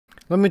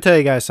Let me tell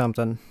you guys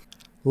something.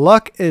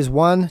 Luck is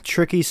one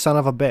tricky son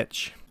of a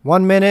bitch.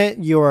 1 minute,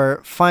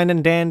 you're fine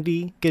and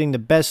dandy, getting the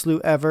best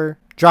loot ever,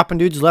 dropping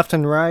dudes left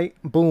and right,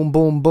 boom,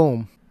 boom,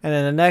 boom. And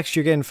then the next,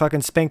 you're getting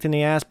fucking spanked in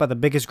the ass by the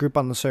biggest group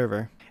on the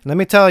server. And let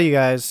me tell you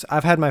guys,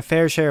 I've had my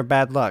fair share of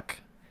bad luck.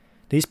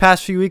 These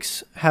past few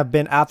weeks have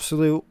been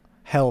absolute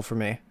hell for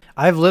me.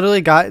 I've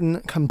literally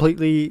gotten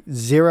completely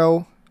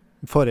zero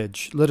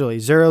footage. Literally,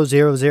 0,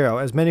 0, 0.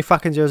 As many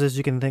fucking zeros as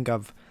you can think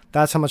of.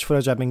 That's how much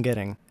footage I've been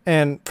getting.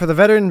 And for the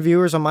veteran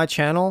viewers on my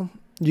channel,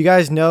 you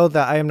guys know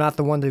that I am not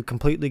the one to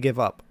completely give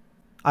up.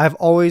 I've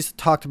always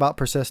talked about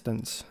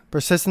persistence.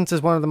 Persistence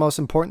is one of the most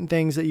important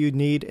things that you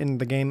need in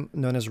the game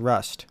known as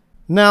Rust.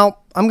 Now,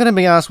 I'm going to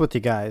be honest with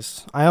you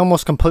guys. I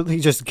almost completely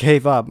just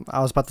gave up.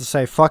 I was about to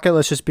say, fuck it,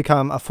 let's just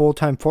become a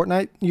full-time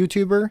Fortnite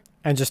YouTuber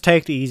and just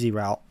take the easy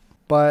route.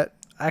 But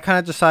I kind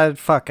of decided,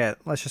 fuck it.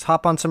 Let's just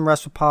hop on some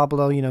Rust with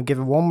Pablo, you know, give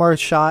it one more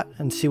shot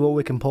and see what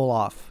we can pull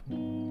off.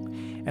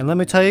 And let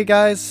me tell you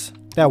guys,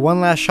 that one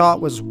last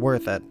shot was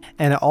worth it.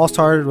 And it all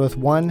started with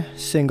one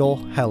single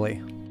heli.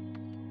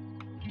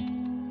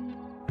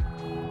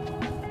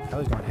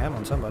 Heli's going ham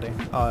on somebody.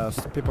 Oh,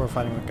 people are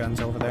fighting with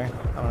guns over there.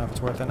 I don't know if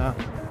it's worth it now.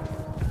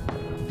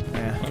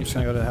 Yeah, I'm just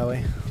gonna go to the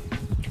heli.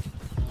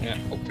 Yeah,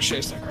 oh shit,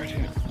 it's like right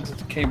here. There's a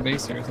decayed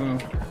base here as well.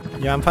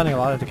 Yeah, I'm finding a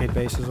lot of decayed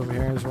bases over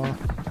here as well.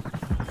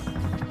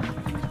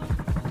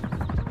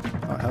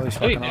 Oh, heli's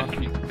fucking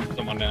off.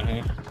 Someone down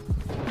here.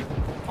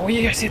 Oh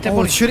yeah, I see it.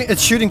 Oh,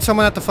 it's shooting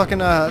someone at the fucking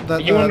the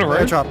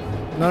airdrop.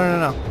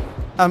 No.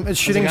 It's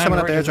shooting someone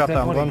at the airdrop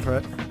though. I'm going for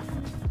it.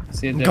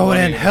 I'm going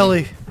in,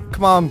 heli.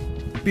 Come on,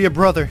 be a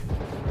brother.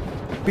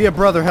 Be a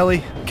brother,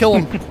 heli. Kill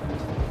him.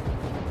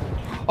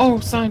 Oh,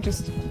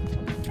 scientist.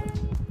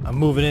 I'm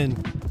moving in.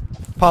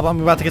 Pop,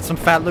 I'm about to get some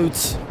fat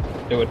loots.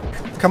 Do it.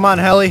 Come on,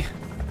 heli.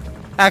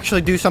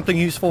 Actually do something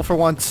useful for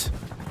once.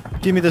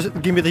 Give me the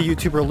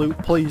YouTuber loot,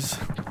 please.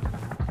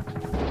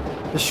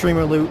 The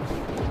streamer loot.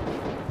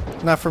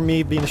 Not for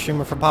me being a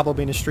streamer, for Pablo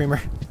being a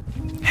streamer.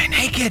 Hey,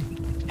 naked!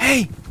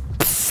 Hey!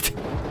 Psst.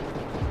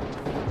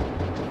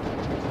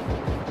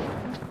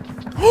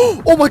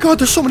 Oh my god,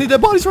 there's so many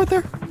dead bodies right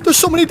there! There's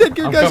so many dead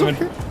guys over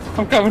here!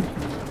 I'm coming!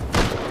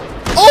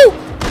 Oh!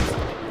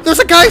 There's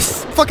a guy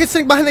fucking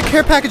sitting behind the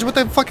care package with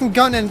a fucking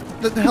gun and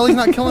the hell he's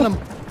not killing him.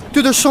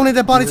 Dude, there's so many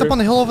dead bodies up on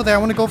the hill over there. I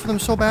want to go for them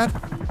so bad.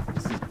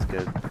 It's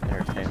good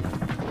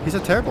entertainment. He's a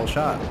terrible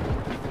shot.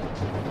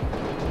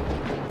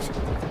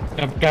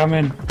 I'm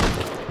coming.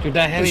 Dude,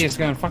 that heli is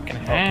going fucking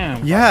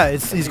ham. Yeah,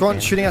 he's going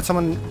shooting at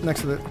someone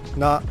next to the...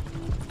 Nah.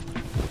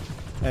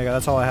 There you go,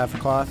 that's all I have for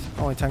cloth.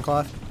 Only 10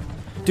 cloth.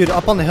 Dude,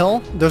 up on the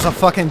hill, there's a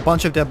fucking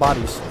bunch of dead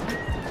bodies.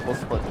 We'll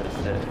split this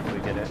shit if we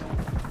get it.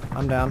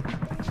 I'm down.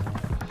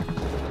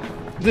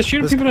 Is this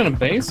shooting people in a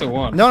base or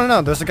what?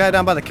 No. There's a guy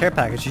down by the care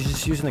package. He's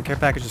just using the care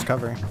package as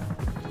cover.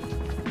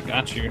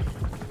 Got you.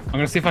 I'm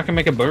gonna see if I can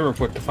make a bow real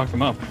quick to fuck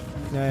him up.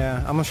 Yeah.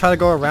 I'm gonna try to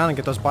go around and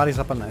get those bodies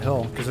up on the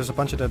hill because there's a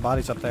bunch of dead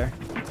bodies up there.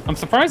 I'm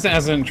surprised it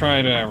hasn't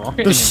tried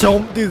rocket. There's so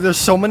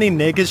many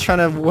nakeds trying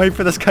to wait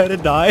for this guy to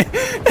die.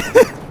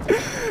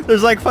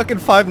 There's like fucking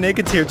 5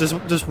 nakeds here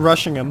just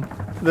rushing him.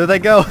 There they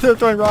go. They're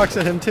throwing rocks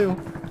at him too.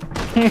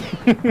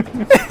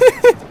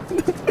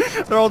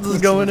 They're all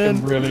just going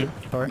in. Really?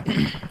 Sorry.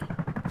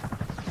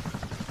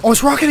 Oh,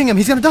 it's rocketing him.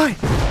 He's gonna die.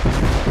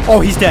 Oh,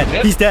 he's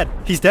dead. He's dead.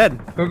 He's dead.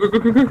 Go.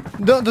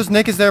 No, there's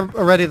nakeds there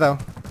already though.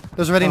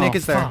 There's already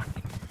nakeds there.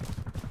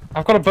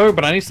 I've got a bow,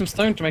 but I need some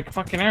stone to make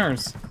fucking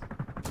arrows.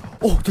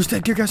 Oh, there's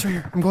dead gear guys right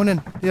here. I'm going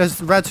in. He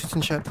has rad suits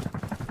and shit.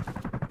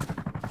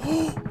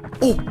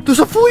 Oh, there's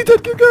a fully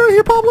dead gear guy right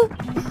here, Pablo.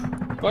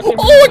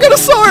 Oh, I got a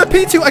SAR, a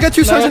P2. I got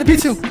 2 SARs and a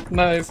P2.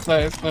 Nice.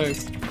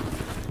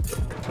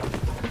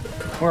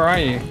 Where are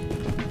you?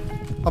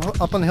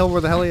 Up on the hill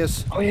where the heli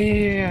is. Oh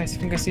yeah. I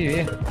think I see you.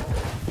 Yeah.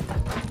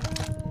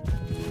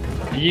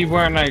 Are you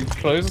wearing like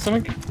clothes or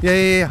something?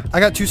 Yeah. I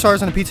got 2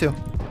 SARs and a P2.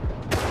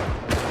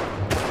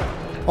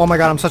 Oh my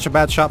god, I'm such a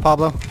bad shot,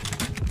 Pablo.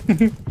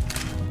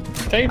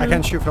 I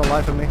can't shoot for the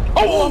life of me.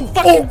 Oh,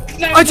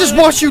 I just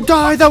watched you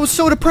die. That was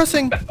so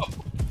depressing.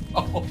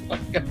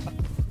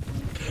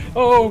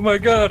 Oh my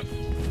god.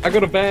 I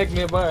got a bag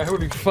nearby.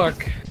 Holy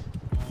fuck.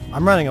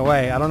 I'm running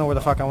away. I don't know where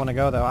the fuck I want to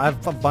go though. I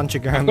have a bunch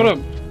of guns.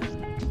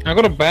 I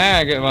got a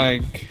bag at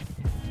like...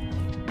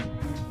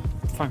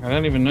 Fuck, I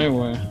don't even know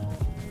where.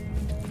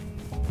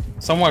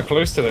 Somewhere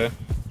close to there.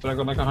 But I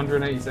got like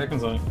 180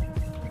 seconds on it.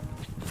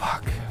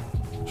 Fuck.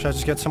 Should I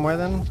just get somewhere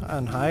then?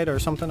 And hide or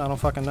something? I don't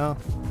fucking know.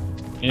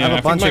 Yeah, I have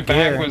a bunch of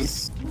gear.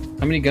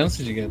 How many guns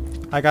did you get?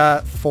 I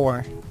got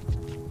 4.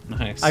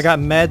 Nice. I got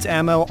meds,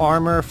 ammo,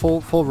 armor,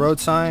 full road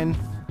sign,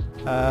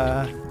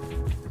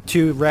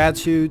 2 rad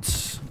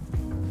suits,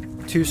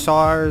 2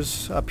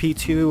 SARs, a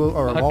P2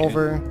 or a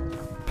revolver,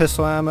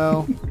 pistol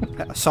ammo,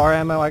 SAR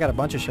ammo. I got a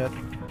bunch of shit.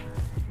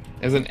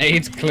 There's an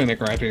AIDS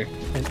clinic right here.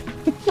 An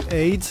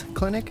AIDS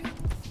clinic?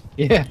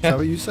 Yeah. Is that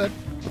what you said?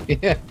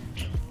 Yeah.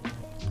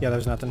 Yeah,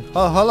 there's nothing.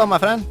 Oh, hello, my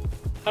friend.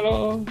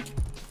 Hello.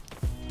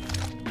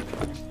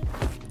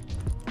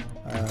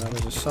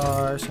 There's a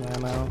SAR, some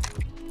ammo.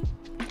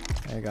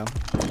 There you go.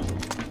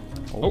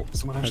 Oh,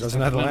 someone There actually goes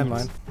took another the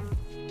landmine.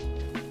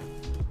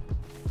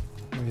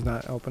 He's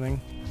not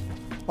opening.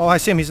 Oh, I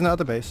see him. He's in the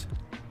other base.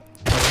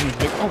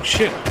 Oh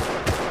shit!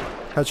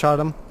 Headshot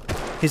him.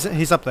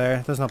 He's up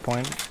there. There's no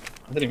point.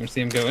 I didn't even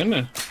see him go in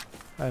there.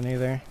 I didn't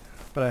either.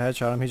 But I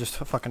headshot him. He just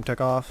fucking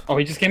took off. Oh,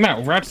 he just came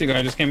out. Rapsy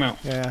guy just came out.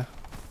 Yeah.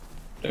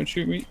 Don't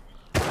shoot me.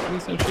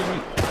 Please don't shoot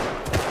me.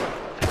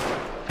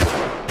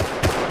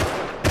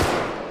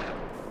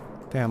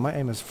 Damn, my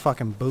aim is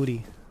fucking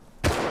booty.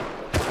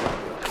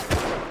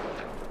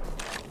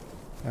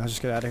 I'll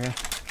just get out of here.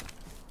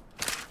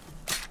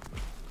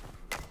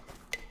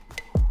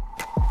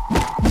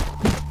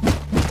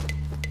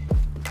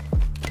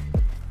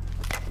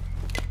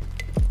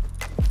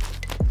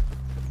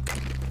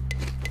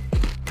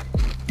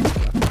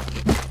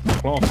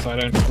 Cloth, I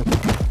don't.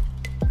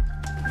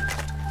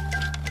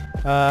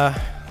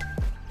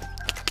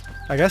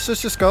 I guess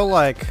let's just go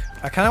like.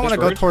 I kind of want to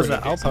go road's towards the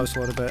pretty decent. outpost a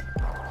little bit.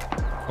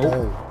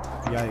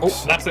 Oh. Yikes.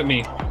 Oh, that's at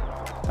me.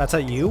 That's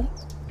at you?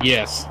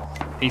 Yes.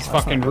 He's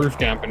fucking roof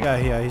camping.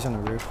 Yeah, he's on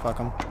the roof. Fuck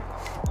him.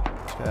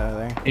 Let's get out of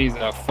there. He's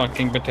a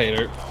fucking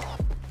potato.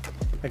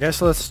 I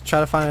guess let's try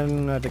to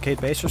find a decayed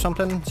base or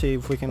something. See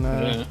if we can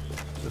Yeah.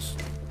 just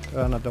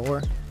go on a door.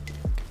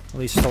 At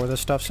least store this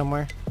stuff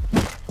somewhere.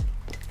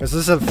 Because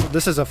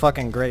this is a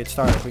fucking great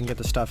start if we can get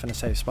the stuff in a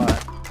safe spot.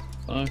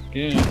 Fuck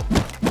yeah.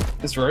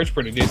 This road's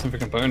pretty decent for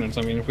components.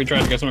 I mean, if we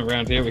try to get something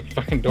around here, we can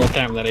fucking door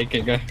camp that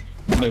AK guy.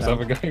 And those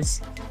other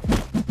guys.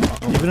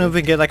 Even if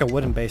we get like a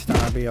wooden base down,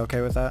 I'd be okay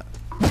with that.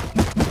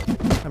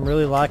 I'm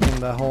really liking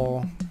the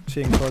whole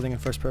seeing clothing in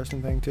first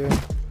person thing too.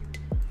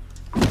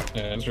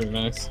 Yeah, it's really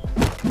nice.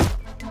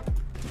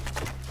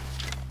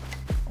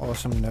 Oh,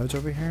 some nodes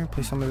over here.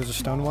 Please tell me there's a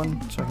stone one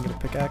so I can get a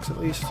pickaxe at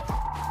least.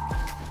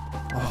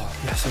 Oh,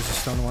 yes, there's a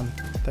stone one.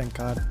 Thank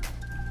God.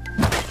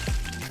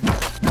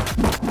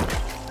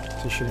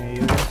 Is he shooting at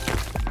you again?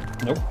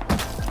 Nope.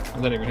 I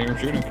didn't even hear him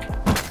shooting.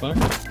 Fuck.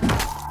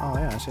 Oh,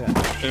 yeah, I see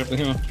that. Straight up the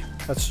hill.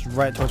 That's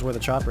right towards where the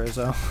chopper is,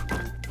 though.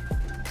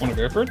 Wanna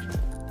go for it?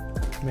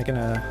 Making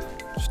a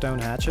stone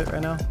hatchet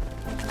right now.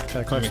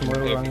 Try to collect some wood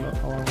along the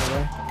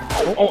way.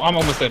 Oh, I'm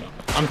almost dead.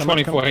 I'm Come on,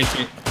 24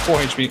 HP. 4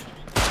 HP.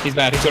 He's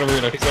bad. He's gotta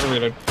reload. He's gotta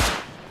reload.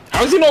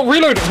 How is he not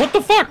reloading? What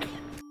the fuck?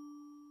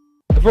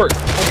 The bird. Oh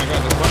my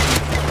god,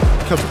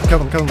 that's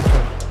fucking. Kill him.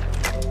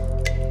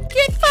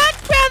 Get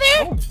fucked, brother!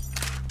 Oh,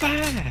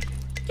 bad.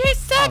 You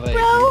suck, Oh,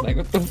 bro! like,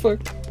 what the fuck?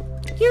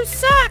 You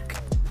suck!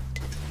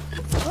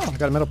 Oh, I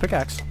got a metal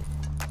pickaxe.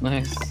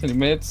 Nice. Any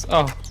meds?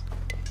 Oh.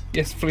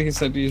 Yes,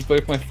 please. I'd use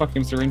both my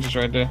fucking syringes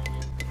right there.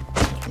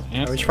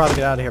 We should probably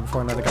get out of here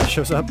before another guy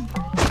shows up.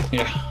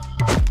 Yeah.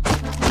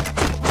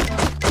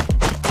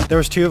 There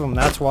was two of them,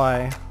 that's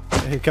why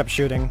he kept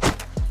shooting.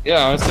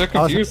 Yeah, I was so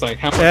confused, like,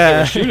 how much they Yeah.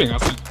 were shooting. I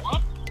was like,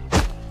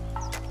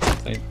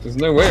 what? Like, there's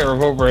no way a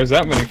revolver has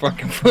that many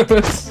fucking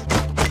bullets.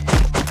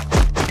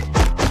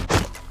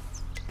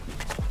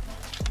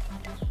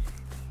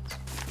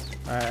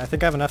 Alright, I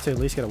think I have enough to at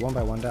least get a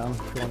 1x1 down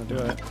if you want to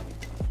do it.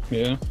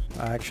 Yeah.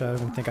 Actually, I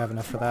don't even think I have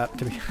enough for that,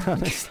 to be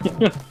honest.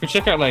 We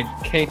check out, like,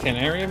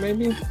 K10 area,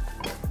 maybe?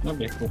 That'd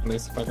be a cool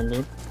place if I can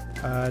build.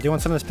 Do you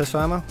want some of this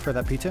pistol ammo for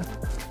that P2?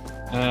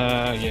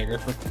 Yeah, go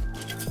for it.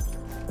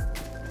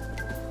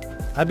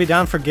 I'd be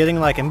down for getting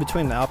like in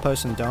between the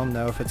outpost and dome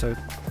though if it's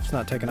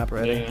not taken up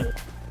already. Yeah.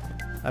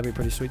 That'd be a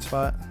pretty sweet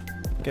spot.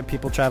 Get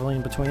people traveling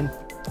in between.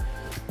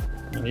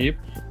 Yep.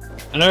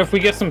 I know if we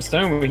get some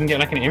stone, we can get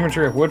like an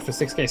inventory of wood for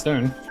 6k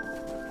stone.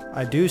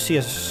 I do see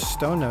a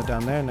stone node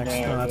down there next.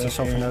 Yeah, Oh, that's a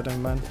sulfur node, never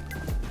mind.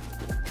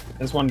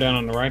 There's one down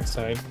on the right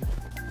side.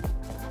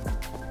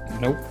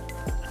 Nope.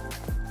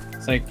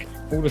 It's like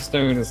all the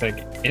stone is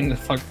like in the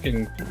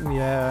fucking.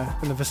 Yeah,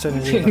 in the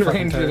vicinity. In of the fucking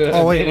range of turret. the-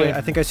 Oh wait, yeah.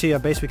 I think I see a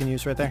base we can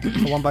use right there. A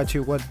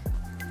 1x2 wood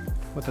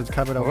with the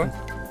cupboard open.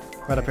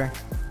 Right up here.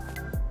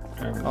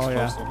 Oh,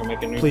 yeah.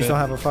 Please don't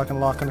have a fucking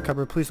lock on the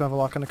cupboard. Please don't have a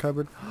lock on the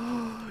cupboard.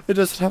 It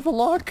doesn't have a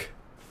lock.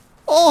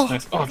 Oh,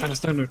 Nice. Oh, I found a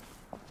stone node.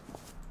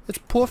 it's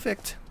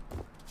perfect.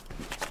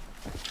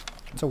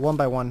 It's a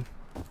 1x1.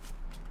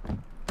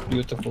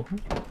 Beautiful.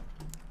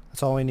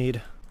 That's all we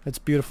need. It's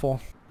beautiful.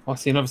 Oh, I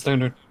see another stone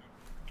node.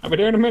 I'll be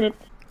there in a minute.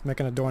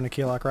 Making a door in a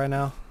key lock right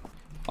now.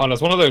 Oh,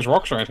 there's one of those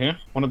rocks right here.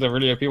 One of the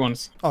really OP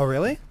ones. Oh,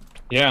 really?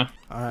 Yeah.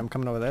 Alright, I'm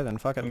coming over there then.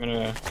 Fuck I'm it.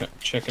 gonna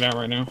check it out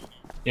right now.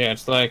 Yeah,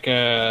 it's like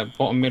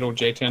bottom middle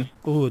J10.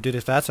 Ooh, dude,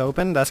 if that's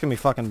open, that's gonna be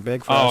fucking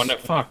big for us. Oh no,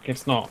 fuck!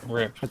 It's not.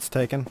 Rip. It's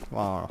taken?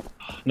 Wow.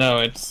 No,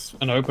 it's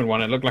an open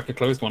one. It looked like a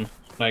closed one.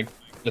 Like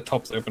the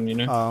top's open, you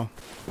know. Oh.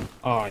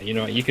 Oh, you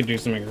know what? You could do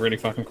something really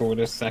fucking cool with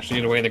this.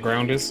 Actually, the way the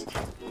ground is.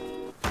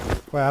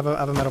 Wait, I have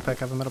a metal pick.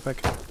 I have a metal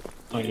pick.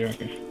 Oh, you're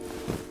okay.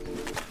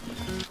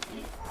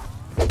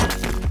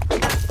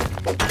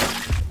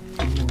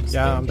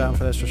 Yeah, I'm down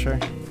for this for sure.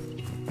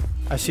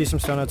 I see some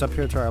stone nodes up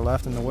here to our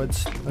left in the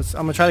woods. I'm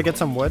gonna try to get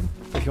some wood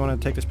if you want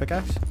to take this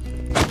pickaxe.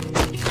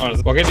 Oh,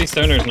 I'll get these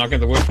stoners and I'll get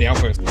the wood for the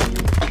outpost.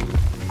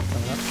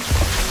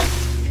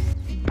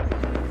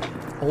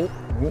 Oh,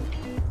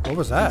 Oh, what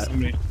was that?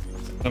 somebody.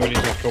 Somebody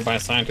just killed by a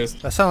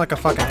scientist. That sounded like a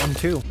fucking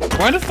M2.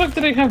 Why the fuck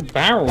do they have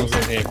barrels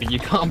in here, but you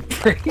can't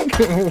break?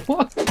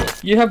 What?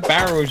 You have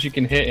barrels you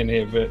can hit in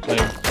here, but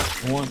like,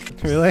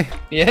 what? Really?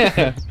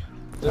 Yeah.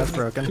 That's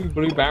broken. 2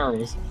 blue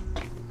barrels.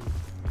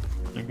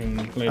 I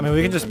mean,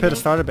 we can just put a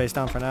starter base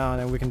down for now,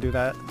 and then we can do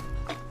that.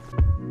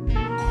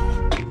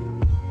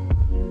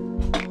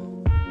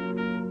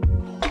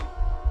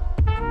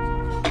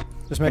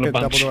 Just make a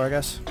double door, I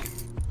guess.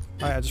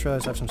 Alright, I just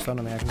realized I have some stone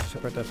on me. I can just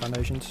separate the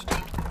foundations.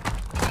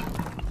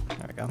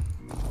 There we go.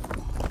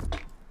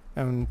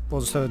 And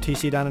we'll just throw the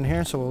TC down in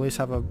here, so we'll at least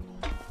have a...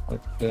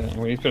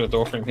 we need to put a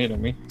door frame here,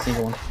 don't we?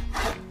 Single one.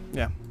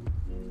 Yeah.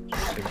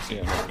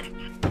 Yeah.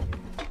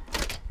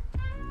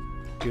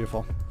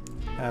 Beautiful.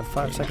 I have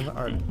 5 seconds,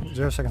 or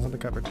 0 seconds on the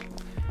cupboard.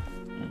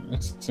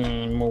 Let's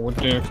more wood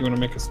there if you want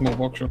to make a small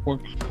box real quick.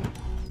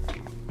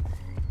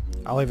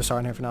 I'll leave a SAR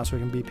in here for now so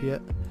we can BP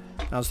it.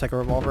 I'll just take a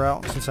revolver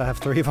out since I have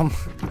 3 of them.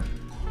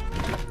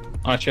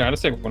 Actually, I'll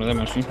just take one of them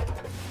actually.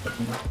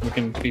 We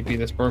can BP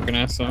this broken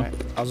ass, so. Right,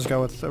 I'll just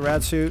go with the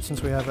rad suit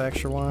since we have the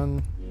extra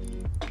one.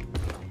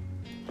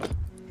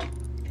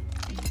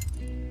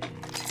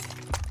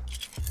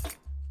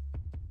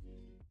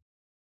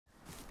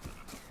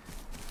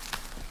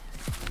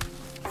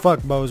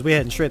 Fuck bows, we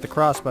heading straight to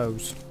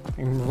crossbows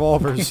and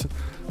revolvers.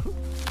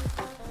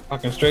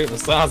 Fucking straight the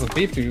size of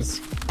B2s.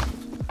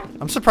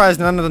 I'm surprised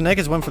none of the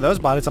niggas went for those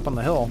bodies up on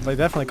the hill. They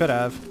definitely could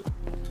have.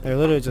 They're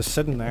literally just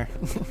sitting there.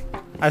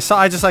 I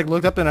just like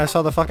looked up and I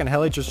saw the fucking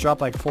heli just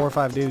drop like 4 or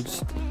 5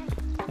 dudes.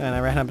 And I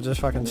ran up and just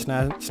fucking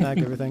snagged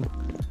everything.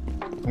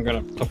 I'm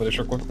gonna top of this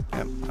real quick.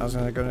 Yep, I was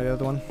gonna go to the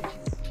other one.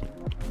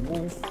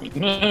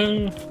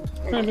 No.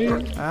 Ready.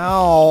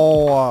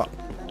 Ow!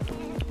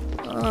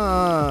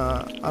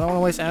 I don't want to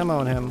waste ammo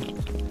on him.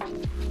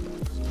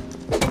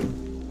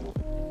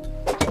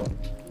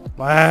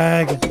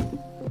 Lag!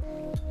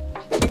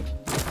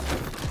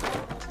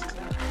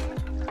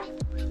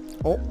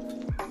 Oh.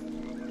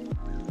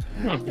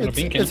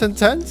 It's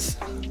intense.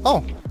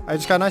 Oh, I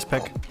just got an ice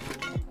pick.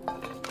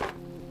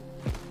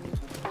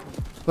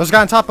 There's a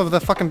guy on top of the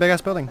fucking big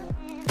ass building.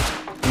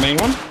 The main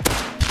one?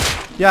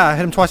 Yeah, I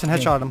hit him twice and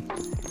headshot him.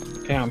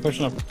 Okay, I'm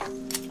pushing up.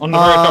 On the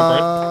very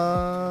top,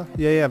 right?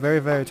 Yeah, very,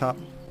 very top.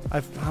 I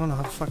don't know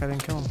how the fuck I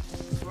didn't kill him.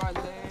 Right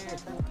there.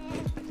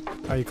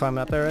 Are you climbing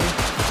up there already?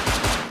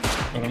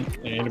 Got him.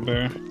 Yeah, the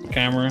bear.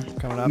 Camera.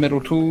 Coming up. Metal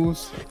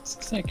tools.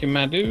 Thank you,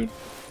 my dude.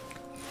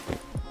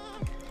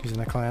 He's in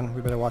the clan.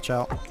 We better watch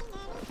out.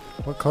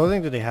 What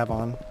clothing did he have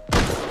on?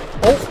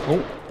 Oh,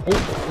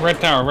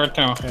 red tower, red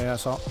tower. Yeah, I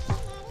saw.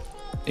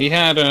 He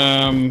had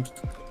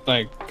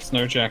like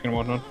snow jacket and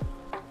whatnot.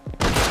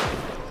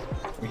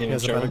 He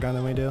has a better gun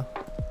than we do.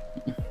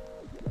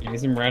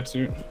 He's in rat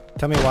suit.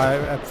 Tell me why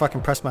I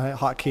fucking pressed my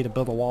hotkey to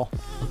build a wall.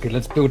 Okay,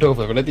 let's build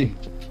over. Ready?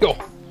 Go.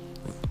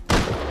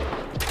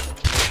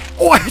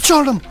 Oh, I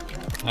shot him!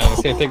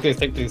 Let's see.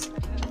 Take these.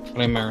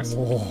 Blame Maris.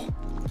 Oh.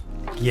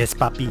 Yes,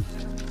 papi.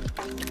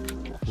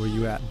 Where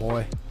you at,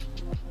 boy?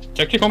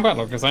 Check your combat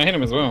log, because I hit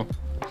him as well.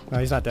 No,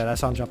 he's not dead. I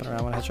saw him jumping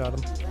around when I headshot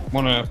him.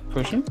 Wanna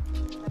push him?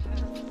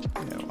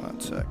 Yeah, 1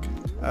 sec.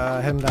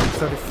 Hit him down to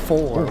 34.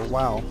 Ooh.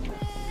 Wow.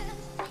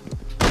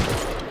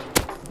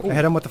 Ooh. I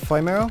hit him with the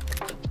flame arrow.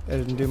 It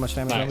didn't do much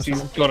damage. Nice,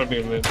 he's gotta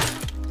be lit.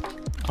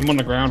 I'm on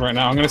the ground right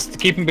now. I'm gonna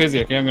keep him busy,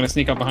 okay? I'm gonna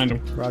sneak up behind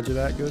him. Roger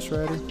that, Ghost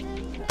Rider.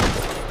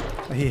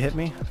 He hit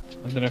me.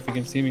 I don't know if you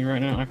can see me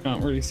right now. I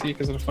can't really see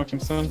because of the fucking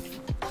sun.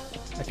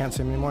 I can't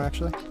see him anymore,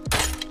 actually.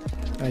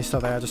 And he's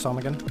still there. I just saw him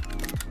again.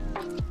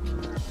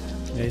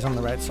 Yeah, he's on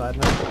the right side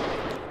now.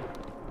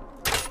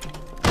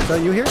 Is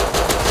that you here?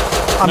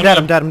 I'm dead.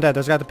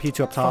 There's a guy at the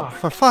P2 up top.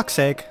 For fuck's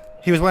sake.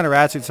 He was wearing a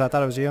rad suit, so I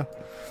thought it was you.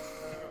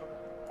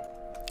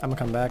 I'm gonna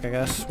come back, I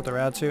guess, with the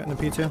rad suit and the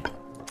P2.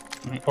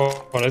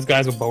 Oh, there's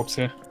guys with boats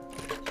here.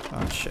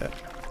 Oh, shit.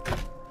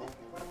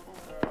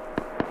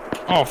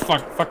 Oh,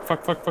 fuck.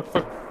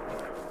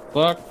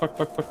 Oh,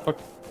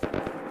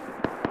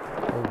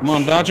 Come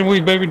on, dodge and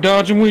weave, baby,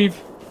 dodge and weave.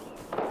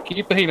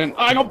 Keep the healing.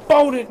 I got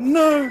bolted,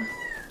 no!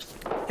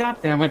 God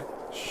damn it.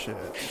 Shit.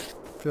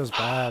 Feels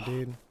bad,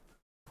 dude.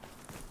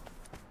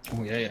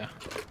 Oh, yeah.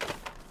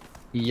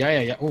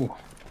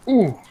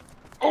 Ooh.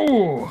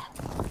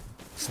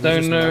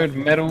 Stone node,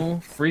 metal,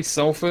 free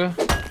sulfur.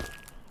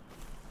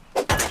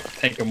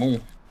 Take them all.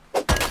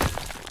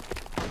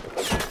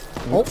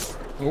 Oh,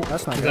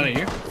 that's not Is good. that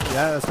you?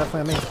 Yeah, that's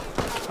definitely me.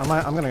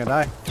 I'm gonna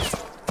die.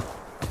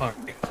 Fuck.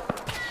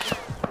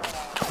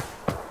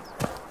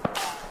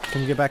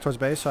 Can you get back towards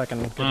base so I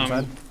can get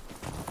inside?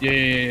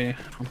 Yeah.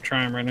 I'm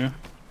trying right now.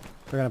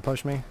 They're gonna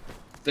push me.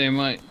 They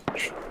might.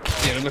 Yeah,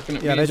 they're looking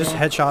at me. Yeah, they just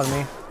headshot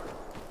me.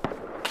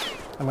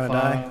 I'm gonna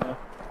die.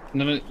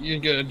 No, you're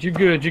good.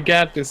 You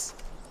got this.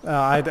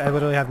 I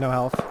literally have no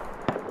health.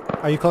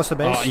 Are you close to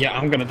base? Yeah,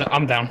 I'm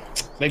down.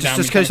 They down.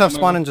 Just kill yourself,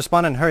 just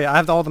spawn in. Hurry, I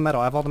have all the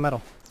metal.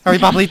 Hurry,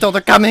 Boblito,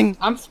 they're coming!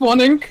 I'm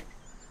spawning.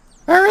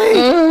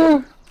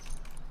 Hurry!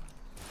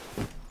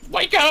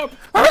 Wake up!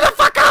 Hurry the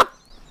fuck up!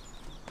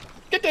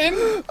 Get in!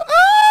 Close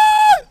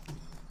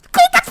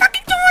that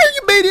fucking door,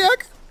 you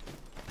maniac!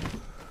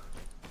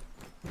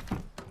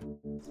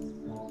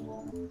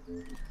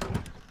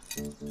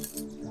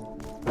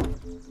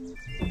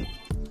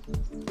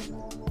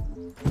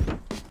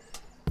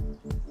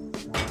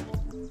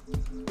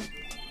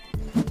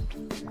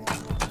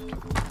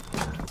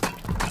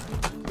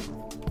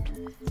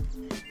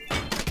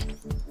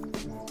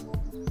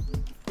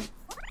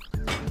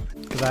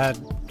 because I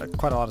had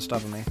quite a lot of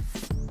stuff in me.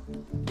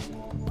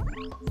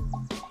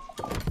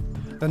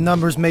 The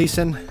numbers,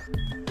 Mason.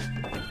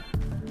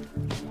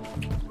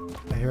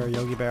 I hear a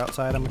Yogi Bear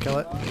outside. I'm gonna kill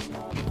it.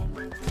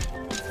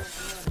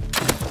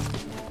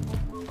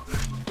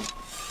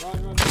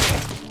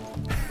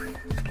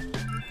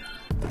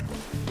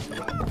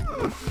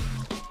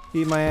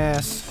 Eat my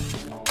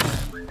ass.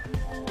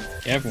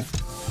 Careful.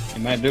 He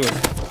might do it.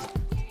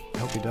 I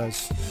hope he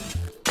does.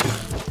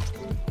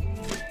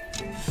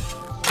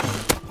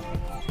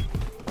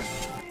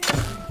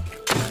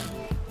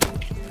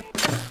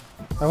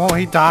 Why won't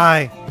he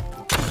die? I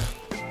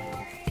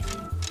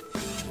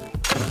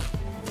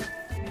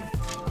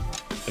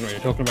don't know what you're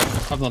talking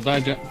about. I've not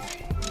died yet.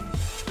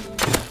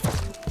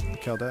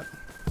 Killed it.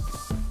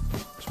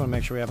 Just want to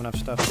make sure we have enough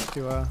stuff to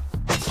Yep.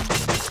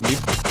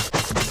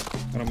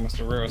 Got almost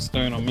a rare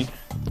stone on me.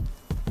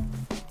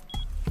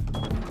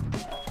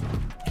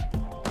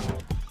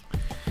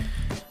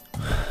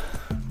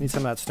 need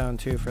some of that stone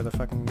too for the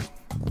fucking.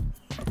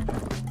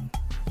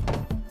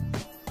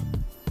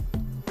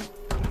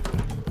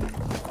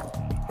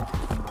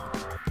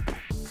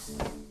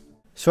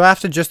 So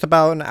after just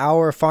about an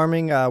hour of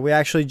farming, we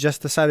actually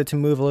just decided to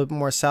move a little bit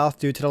more south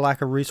due to the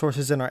lack of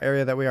resources in our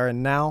area that we are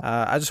in now.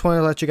 I just wanted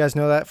to let you guys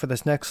know that for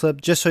this next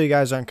clip, just so you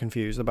guys aren't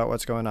confused about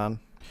what's going on.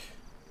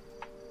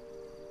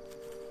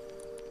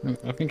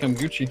 I think I'm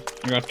Gucci.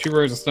 I got 2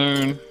 rows of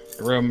stone,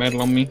 a row of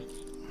metal on me.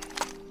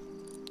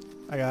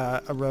 I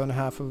got a row and a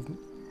half of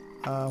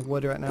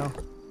wood right now.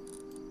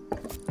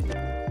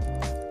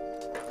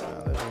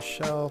 There's a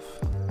shelf.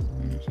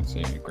 Let's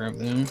see, grab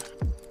them.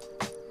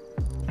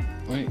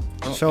 Wait.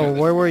 Oh, So yeah,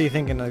 where were you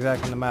thinking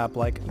exactly in the map?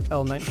 Like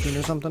L19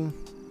 or something?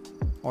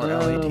 Or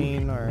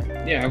L18 or...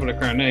 Yeah, I would have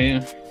crowned there,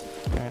 yeah.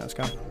 Alright, let's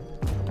go.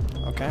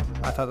 Okay,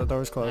 I thought the door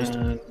was closed.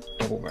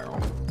 Double barrel.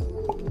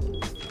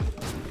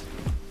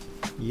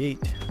 Yeet.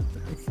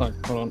 Fuck,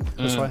 hold on.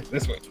 This way?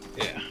 This way,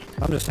 yeah.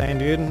 I'm just saying,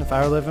 dude, if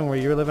I were living where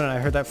you were living and I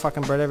heard that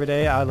fucking bird every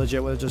day, I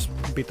legit would have just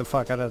beat the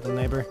fuck out of the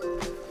neighbor.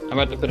 I'm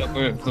about to put up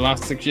with it for the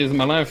last 6 years of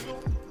my life.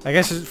 I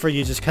guess for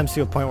you, it just comes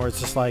to a point where it's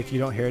just like you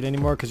don't hear it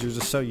anymore because you're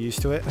just so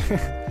used to it.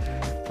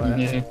 But,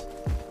 Yeah.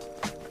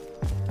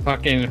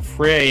 Fucking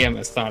 3 a.m.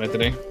 it started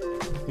today.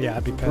 yeah,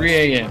 I'd be pissed. 3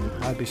 a.m.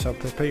 I'd be so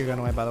pissed. Put your gun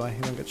away, by the way.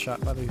 You don't get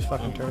shot by these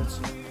fucking turrets.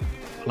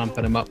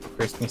 Lumping them up for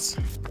Christmas.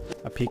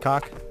 A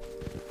peacock.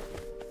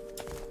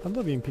 I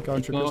love eating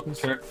peacocks for Peacock, Christmas.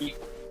 turkey.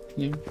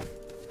 Yeah.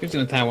 Gives you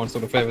the Taiwan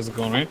sort of favors are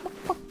going, right?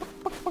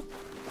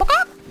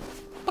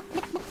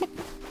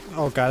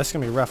 Oh god, this is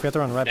gonna be rough. We have to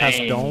run right past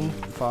the Dang. dome.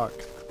 Fuck.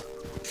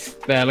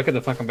 Yeah, look at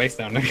the fucking base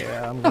down there.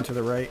 Yeah, I'm going to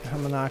the right.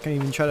 I'm not gonna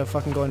even try to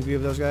fucking go in view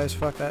of those guys.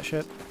 Fuck that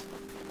shit.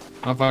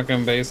 Our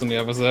fucking base on the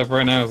other side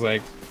right now is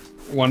like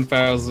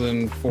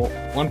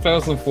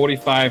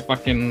 1,045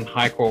 fucking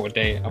high core a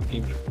day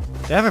upkeep.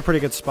 They have a pretty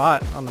good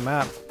spot on the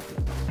map.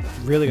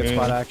 Really good Yeah.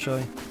 spot,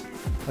 actually.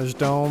 There's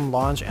dome,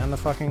 launch, and the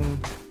fucking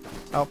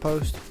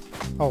outpost.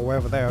 Oh, way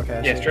over there. Okay.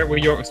 I Yeah, see. straight where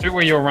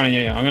you're running.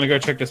 Yeah, I'm gonna go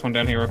check this one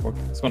down here real quick.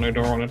 This one no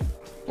door on it.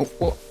 Oh,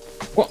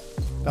 what?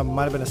 That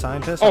might have been a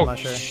scientist. Oh, I'm not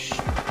sure.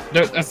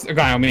 No, that's a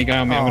guy on me.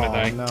 I'm gonna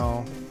die.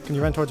 No. Can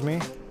you run towards me?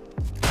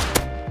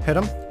 Hit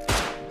him.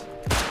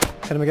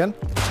 Hit him again.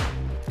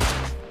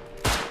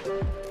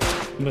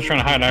 I'm just trying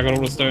to hide. I got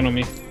all the stone on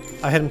me.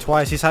 I hit him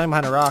twice. He's hiding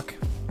behind a rock.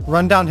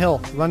 Run downhill.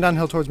 Run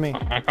downhill towards me.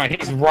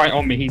 He's right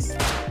on me. He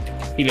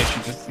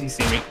literally he's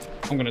seen me.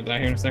 I'm gonna die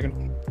here in a second.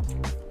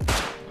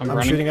 I'm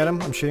running. Shooting at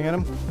him. I'm shooting at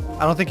him.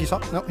 I don't think he saw.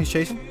 Nope, he's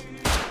chasing.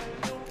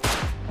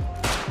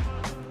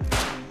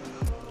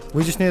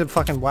 We just need to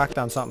fucking whack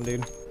down something,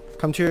 dude.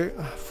 Come to your.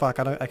 Fuck,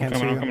 I can't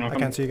see you. I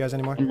can't see you guys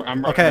anymore.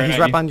 I'm Okay, he's at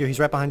right you. behind you. He's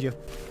right behind you.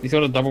 He's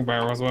got a double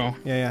barrel as well.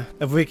 Yeah,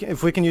 yeah.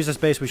 If we can use this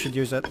base, we should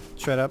use it.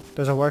 Straight up.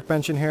 There's a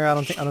workbench in here. I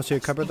don't see a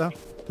cupboard though.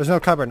 There's no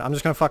cupboard. I'm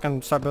just gonna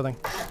fucking start building.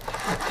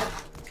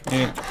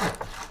 Yeah.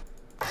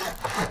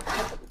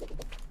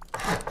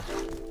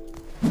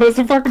 Where's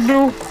the fucking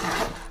door?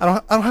 I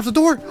don't have the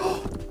door.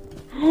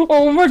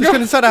 Oh my Just god!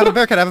 get inside. I have a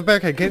barricade. I have a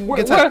barricade. Get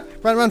inside.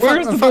 Run. Where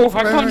is the door?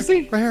 I can't here.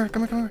 see. Right here.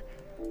 Come here.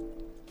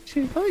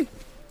 Shit. Hurry.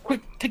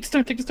 Quick, take the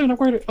stone,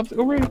 upgrade it,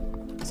 upgrade it.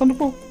 It's on the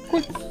floor,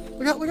 quick,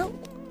 Look out.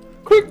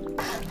 quick,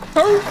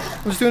 hurry.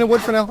 I'm just doing a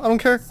wood for now. I don't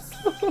care.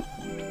 I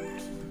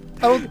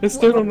don't. There's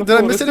stone on the Did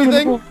floor. I miss there's stone on the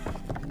anything?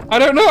 floor. I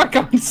don't know, I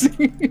can't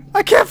see.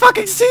 I can't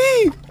fucking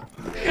see.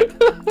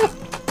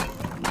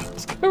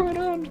 What's going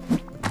on?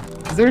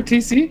 Is there a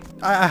TC?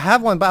 I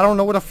have one, but I don't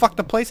know where the fuck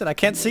to place it. I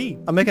can't see.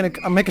 I'm making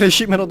a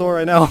sheet metal door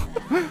right now.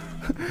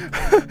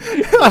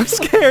 I'm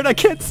scared. I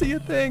can't see a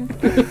thing.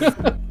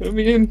 Let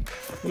me in.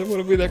 I don't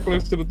want to be that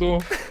close to the door.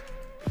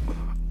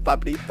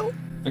 Pablito.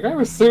 The guy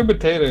was so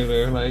potato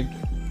there, like,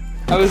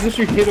 I was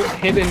literally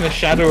hid in the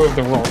shadow of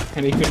the rock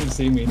and he couldn't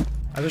see me.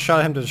 I just shot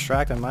at him to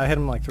distract him. I hit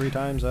him like 3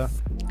 times though.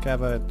 Okay, I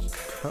have a.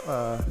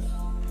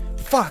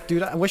 Fuck,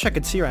 dude. I wish I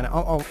could see right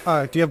now.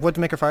 Do you have wood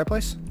to make a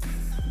fireplace?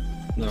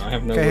 No, I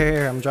have no Okay, wood.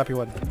 here. I'm gonna drop you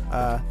wood.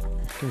 Can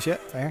you see it?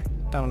 Right here,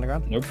 down on the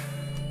ground. Nope.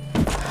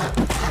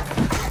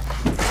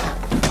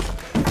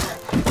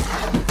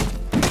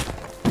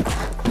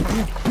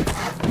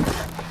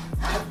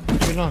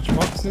 large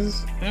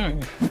boxes. Oh.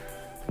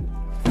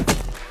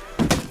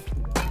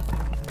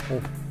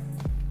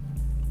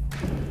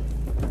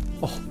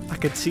 Oh, I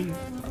could see.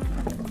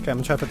 Okay, I'm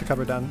gonna try to put the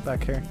cover down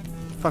back here.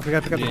 Fuck, we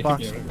gotta pick up the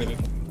box.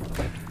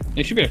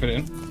 You should be able to fit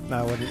it in. No,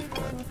 I wouldn't.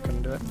 I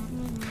couldn't do it.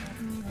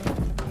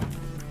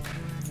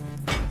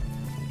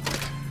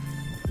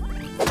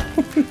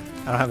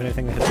 I don't have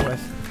anything to hit it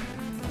with.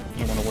 I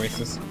don't want to waste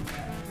this. So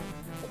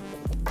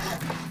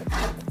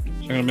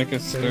I'm gonna make a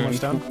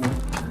stone.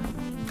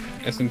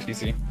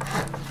 SNTC.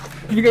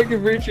 You gotta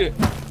can reach it.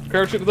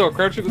 Crouch at the door.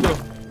 Crouch at the door.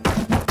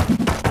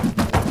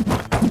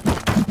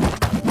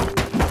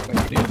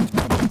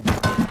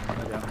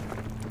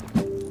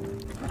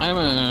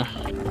 I'm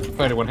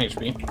 31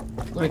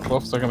 HP. Let me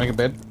cloth so I can make a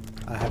bed.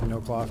 I have no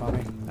cloth on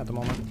me at the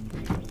moment.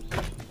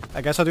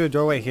 I guess I'll do a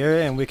doorway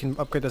here and we can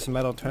upgrade this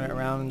metal, turn it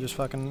around, and just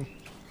fucking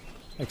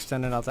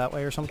extend it out that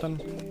way or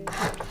something.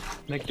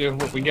 Make do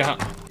what we got.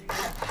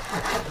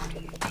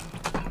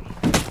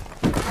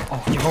 Oh,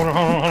 hold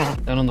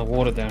on. Down on the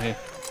water down here.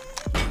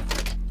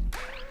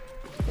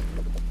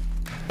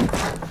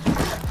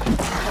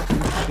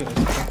 Shit,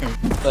 it's fucking,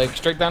 like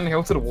straight down the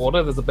hill to the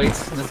water, there's a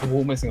base and there's a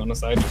wall missing on the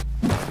side.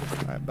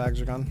 Alright, bags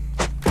are gone.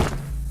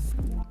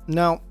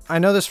 Now, I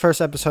know this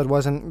first episode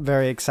wasn't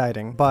very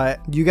exciting,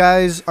 but you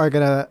guys are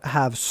gonna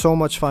have so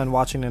much fun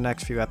watching the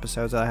next few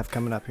episodes that I have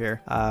coming up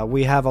here.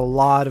 We have a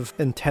lot of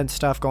intense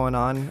stuff going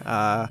on.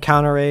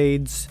 Counter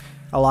raids,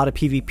 a lot of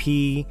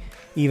PvP,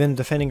 even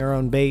defending our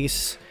own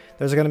base.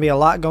 There's gonna be a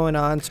lot going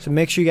on, so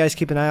make sure you guys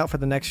keep an eye out for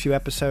the next few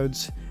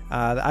episodes.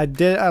 I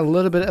did a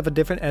little bit of a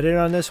different edit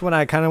on this one.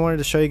 I kind of wanted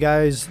to show you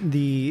guys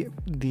the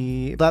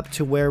up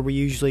to where we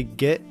usually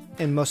get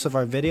in most of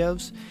our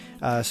videos.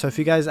 So if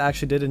you guys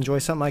actually did enjoy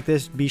something like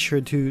this, be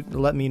sure to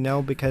let me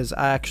know, because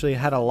I actually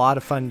had a lot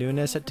of fun doing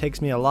this. It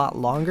takes me a lot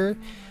longer,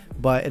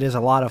 but it is a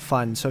lot of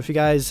fun. So if you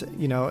guys,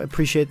 you know,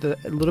 appreciate a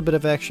little bit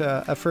of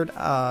extra effort,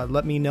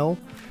 let me know.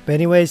 But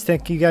anyways,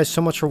 thank you guys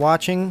so much for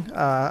watching.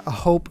 I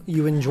hope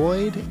you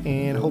enjoyed,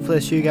 and hopefully I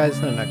see you guys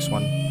in the next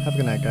one. Have a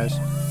good night, guys.